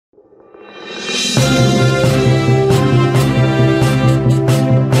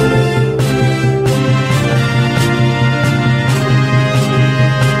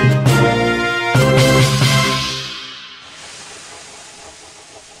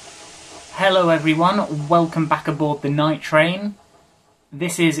Hello everyone, welcome back aboard the night train.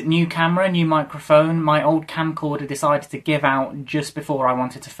 This is new camera, new microphone. My old camcorder decided to give out just before I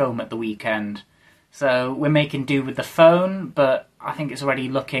wanted to film at the weekend. So we're making do with the phone, but I think it's already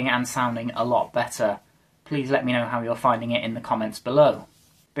looking and sounding a lot better. Please let me know how you're finding it in the comments below.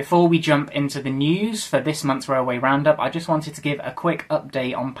 Before we jump into the news for this month's Railway Roundup, I just wanted to give a quick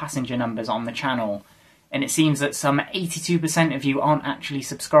update on passenger numbers on the channel. And it seems that some 82% of you aren't actually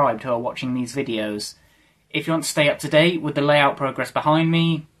subscribed who are watching these videos. If you want to stay up to date with the layout progress behind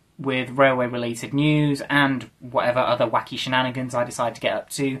me, with railway related news and whatever other wacky shenanigans I decide to get up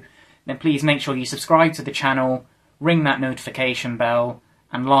to, then please make sure you subscribe to the channel, ring that notification bell,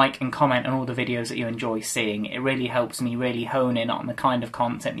 and like and comment on all the videos that you enjoy seeing. It really helps me really hone in on the kind of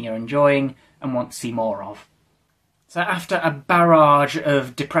content you're enjoying and want to see more of. So after a barrage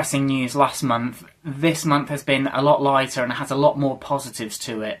of depressing news last month, this month has been a lot lighter and has a lot more positives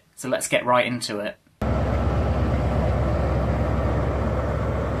to it. So let's get right into it.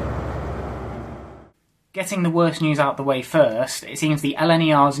 Getting the worst news out the way first, it seems the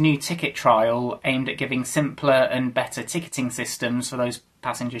LNER's new ticket trial, aimed at giving simpler and better ticketing systems for those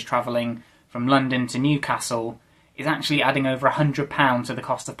passengers travelling from London to Newcastle, is actually adding over £100 to the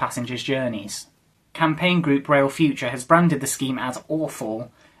cost of passengers' journeys. Campaign group RawPixel has branded the scheme as awful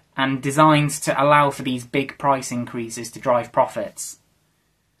and designed to allow for these big price increases to drive profits.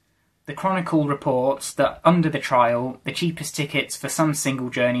 The Chronicle reports that under the trial, the cheapest tickets for some single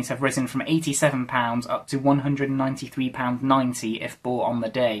journeys have risen from £87 up to £193.90 if bought on the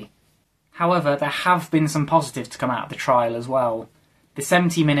day. However, there have been some positives to come out of the trial as well. The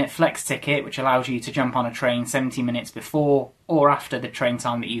 70-minute flex ticket, which allows you to jump on a train 70 minutes before or after the train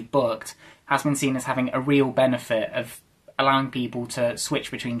time that you've booked, has been seen as having a real benefit of allowing people to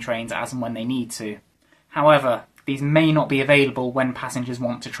switch between trains as and when they need to. However, these may not be available when passengers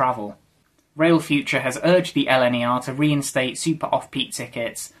want to travel. RawPixel has urged the LNER to reinstate super off-peak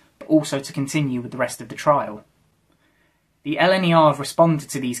tickets, but also to continue with the rest of the trial. The LNER have responded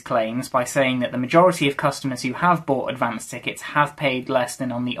to these claims by saying that the majority of customers who have bought advance tickets have paid less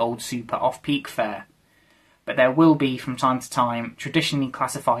than on the old super off-peak fare. But there will be, from time to time, traditionally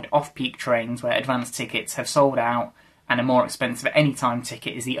classified off-peak trains where advance tickets have sold out and a more expensive anytime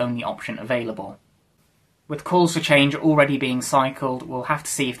ticket is the only option available. With calls for change already being cycled, we'll have to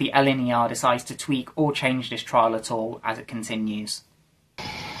see if the LNER decides to tweak or change this trial at all as it continues.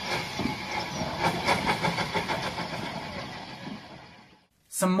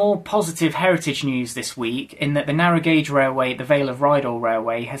 Some more positive heritage news this week, in that the narrow gauge railway, the Vale of Rheidol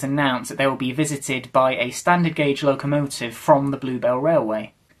Railway, has announced that they will be visited by a standard gauge locomotive from the Bluebell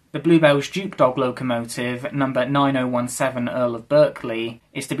Railway. The Bluebell's Duke Dog locomotive, number 9017 Earl of Berkeley,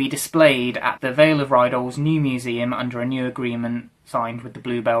 is to be displayed at the Vale of Rheidol's new museum under a new agreement signed with the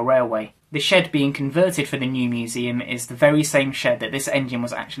Bluebell Railway. The shed being converted for the new museum is the very same shed that this engine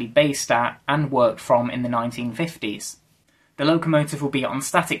was actually based at and worked from in the 1950s. The locomotive will be on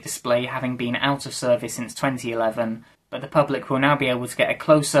static display, having been out of service since 2011, but the public will now be able to get a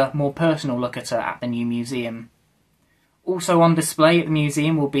closer, more personal look at her at the new museum. Also on display at the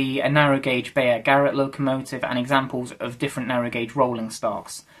museum will be a narrow gauge Bayer Garrett locomotive and examples of different narrow gauge rolling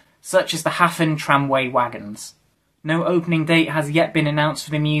stocks, such as the Hafen tramway wagons. No opening date has yet been announced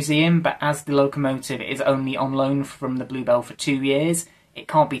for the museum, but as the locomotive is only on loan from the Bluebell for 2 years, it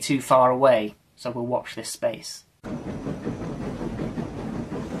can't be too far away, so we'll watch this space.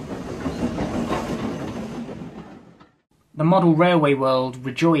 The model railway world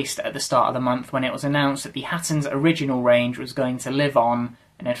rejoiced at the start of the month when it was announced that the Hatton's original range was going to live on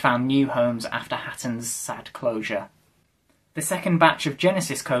and had found new homes after Hatton's sad closure. The second batch of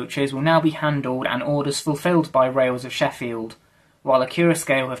Genesis coaches will now be handled and orders fulfilled by Rails of Sheffield, while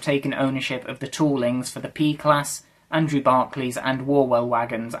Accurascale have taken ownership of the toolings for the P-Class, Andrew Barclays and Warwell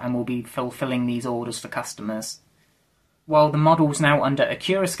wagons and will be fulfilling these orders for customers. While the models now under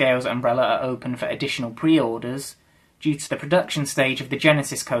Accurascale's umbrella are open for additional pre-orders, due to the production stage of the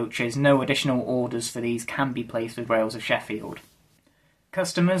Genesis coaches, no additional orders for these can be placed with Rails of Sheffield.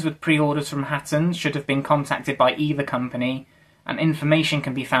 Customers with pre-orders from Hatton's should have been contacted by either company, and information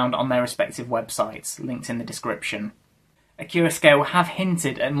can be found on their respective websites, linked in the description. Accurascale have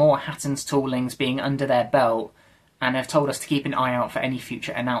hinted at more Hatton's toolings being under their belt, and have told us to keep an eye out for any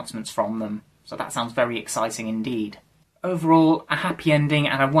future announcements from them, so that sounds very exciting indeed. Overall, a happy ending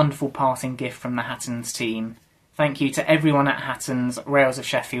and a wonderful parting gift from the Hatton's team. Thank you to everyone at Hatton's, Rails of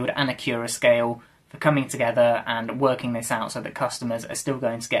Sheffield and Acura Scale for coming together and working this out so that customers are still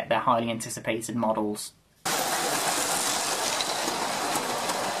going to get their highly anticipated models.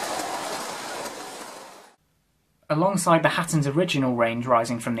 Alongside the Hatton's original range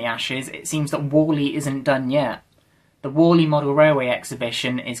rising from the ashes, it seems that Warley isn't done yet. The Warley Model Railway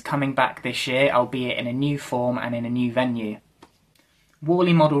exhibition is coming back this year, albeit in a new form and in a new venue.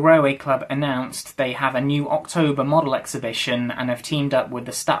 Warley Model Railway Club announced they have a new October model exhibition and have teamed up with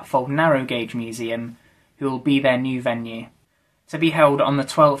the Statfold Narrow Gauge Museum, who will be their new venue. To be held on the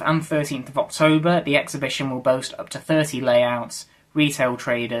 12th and 13th of October, the exhibition will boast up to 30 layouts, retail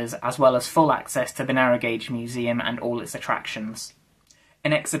traders, as well as full access to the Narrow Gauge Museum and all its attractions.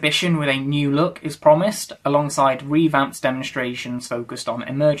 An exhibition with a new look is promised, alongside revamped demonstrations focused on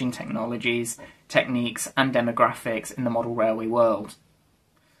emerging technologies, techniques and demographics in the model railway world.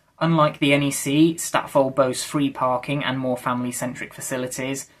 Unlike the NEC, Statfold boasts free parking and more family-centric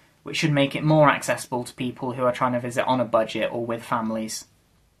facilities, which should make it more accessible to people who are trying to visit on a budget or with families.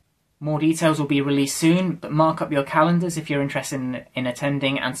 More details will be released soon, but mark up your calendars if you're interested in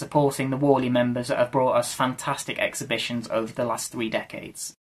attending and supporting the Warley members that have brought us fantastic exhibitions over the last 3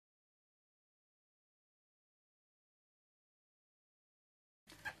 decades.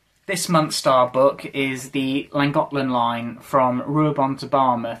 This month's star book is the Llangollen line from Ruabon to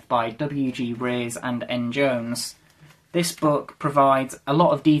Barmouth by W.G. Rees and N. Jones. This book provides a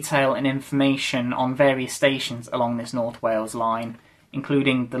lot of detail and information on various stations along this North Wales line,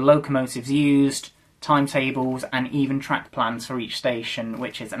 including the locomotives used, timetables and even track plans for each station,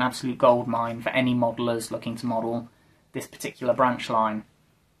 which is an absolute goldmine for any modellers looking to model this particular branch line.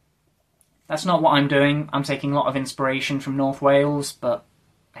 That's not what I'm doing. I'm taking a lot of inspiration from North Wales, but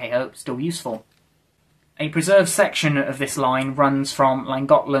hey-ho, still useful. A preserved section of this line runs from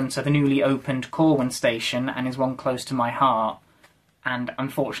Llangollen to the newly opened Corwin station and is one close to my heart, and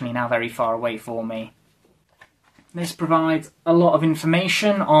unfortunately now very far away for me. This provides a lot of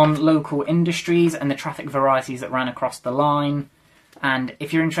information on local industries and the traffic varieties that ran across the line, and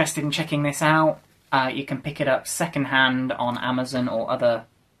if you're interested in checking this out, you can pick it up second-hand on Amazon or other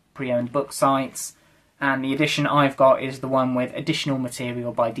pre-owned book sites, and the edition I've got is the one with additional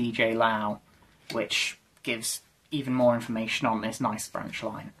material by DJ Lau, which gives even more information on this nice branch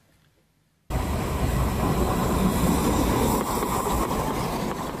line.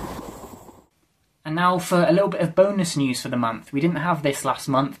 And now for a little bit of bonus news for the month. We didn't have this last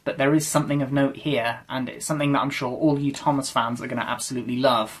month, but there is something of note here, and it's something that I'm sure all you Thomas fans are going to absolutely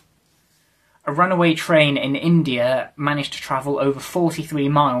love. A runaway train in India managed to travel over 43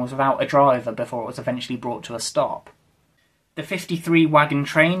 miles without a driver before it was eventually brought to a stop. The 53-wagon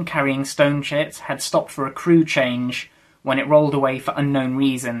train carrying stone chips had stopped for a crew change when it rolled away for unknown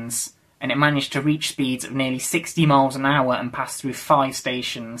reasons, and it managed to reach speeds of nearly 60 miles an hour and pass through 5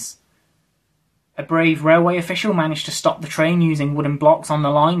 stations. A brave railway official managed to stop the train using wooden blocks on the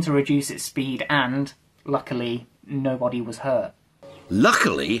line to reduce its speed and, luckily, nobody was hurt.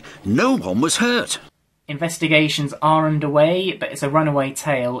 Luckily, no one was hurt. Investigations are underway, but it's a runaway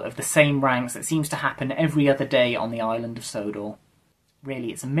tale of the same ranks that seems to happen every other day on the island of Sodor.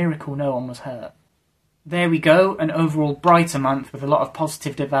 Really, it's a miracle no one was hurt. There we go, an overall brighter month with a lot of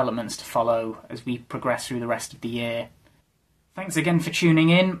positive developments to follow as we progress through the rest of the year. Thanks again for tuning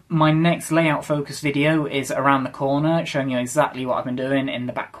in. My next layout focus video is around the corner, showing you exactly what I've been doing in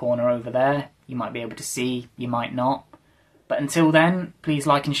the back corner over there. You might be able to see, you might not. But until then, please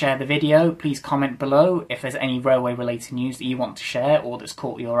like and share the video. Please comment below if there's any railway related news that you want to share or that's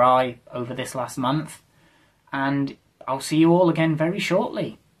caught your eye over this last month. And I'll see you all again very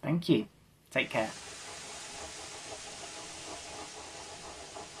shortly. Thank you. Take care.